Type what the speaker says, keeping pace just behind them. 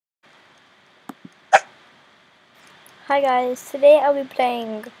Hi guys, today I'll be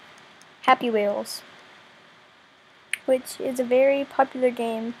playing Happy Wheels, which is a very popular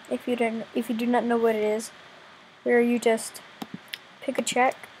game if you do not know what it is, where you just pick a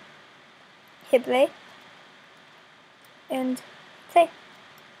track, hit play, and play.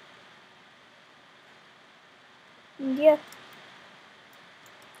 And yeah.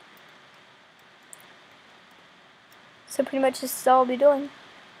 So pretty much this is all I'll be doing.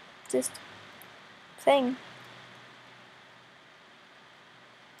 Just playing.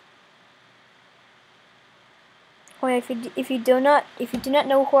 Oh yeah, if you do not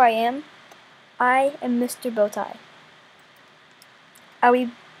know who I am Mr. Bowtie. I'll be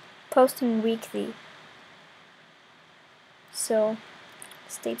posting weekly. So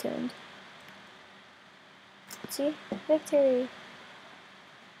stay tuned. See? Victory.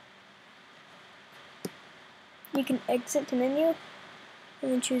 You can exit the menu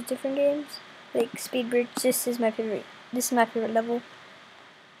and then choose different games. Like Speed Bridge, this is my favorite level.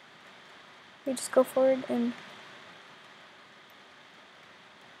 You just go forward and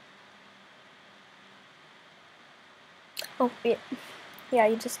yeah,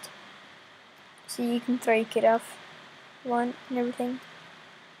 you just so you can throw your kid off one and everything.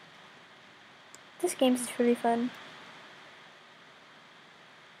 This game is really fun.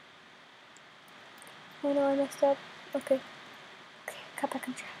 Oh no, I messed up. Okay, got back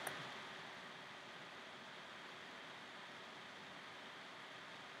on track.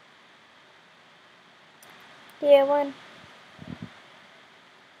 Yeah, I won.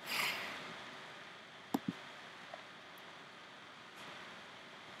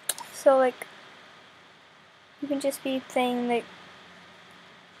 So like, you can just be playing like,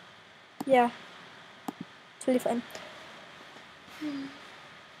 yeah, it's really fun.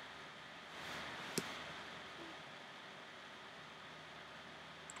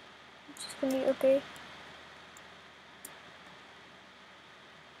 Just gonna be okay.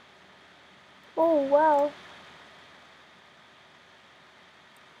 Oh wow.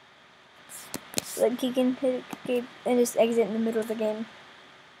 Like you can hit escape and just exit in the middle of the game.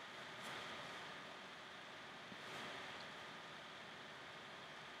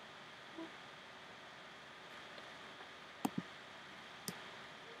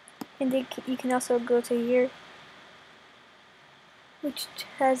 And you can also go to here, which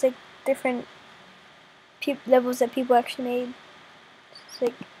has like different levels that people actually made. So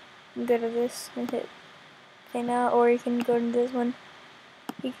like, you can go to this and hit play now, or you can go to this one.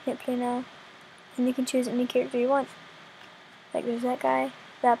 You can hit play now, and you can choose any character you want. Like there's that guy,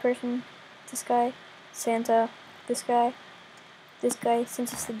 that person, this guy, Santa, this guy, this guy.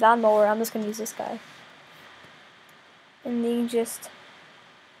 Since it's the lawnmower, I'm just gonna use this guy. And then you just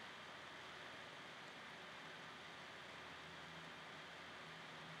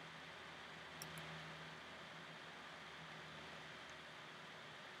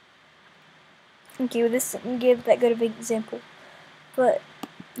give that good of an example. But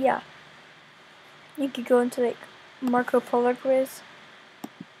yeah, you could go into like Marco Polo quiz.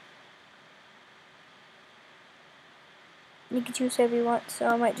 You can choose whatever you want, so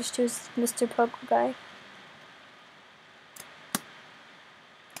I might just choose Mr. Pogo guy.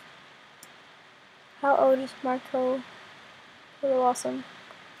 How old is Marco Polo? Awesome.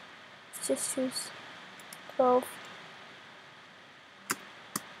 Let's just choose 12.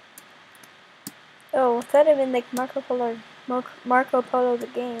 Oh, I thought it been like Marco Polo the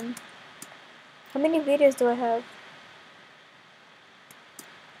game. How many videos do I have?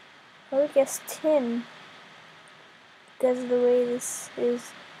 I would guess 10. Because of the way this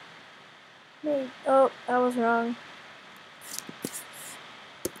is made. Oh, I was wrong.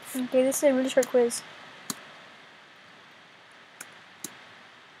 Okay, this is a really short quiz.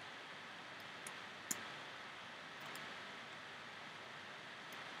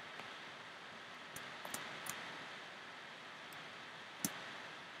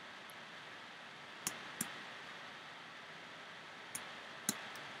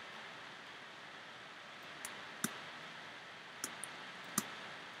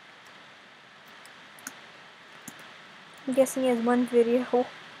 I'm guessing he has one video.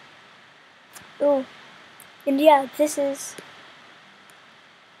 Oh, and yeah, this is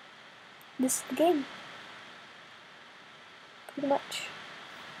the game. Pretty much.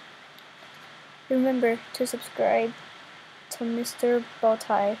 Remember to subscribe to Mr.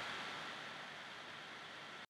 Bowtie.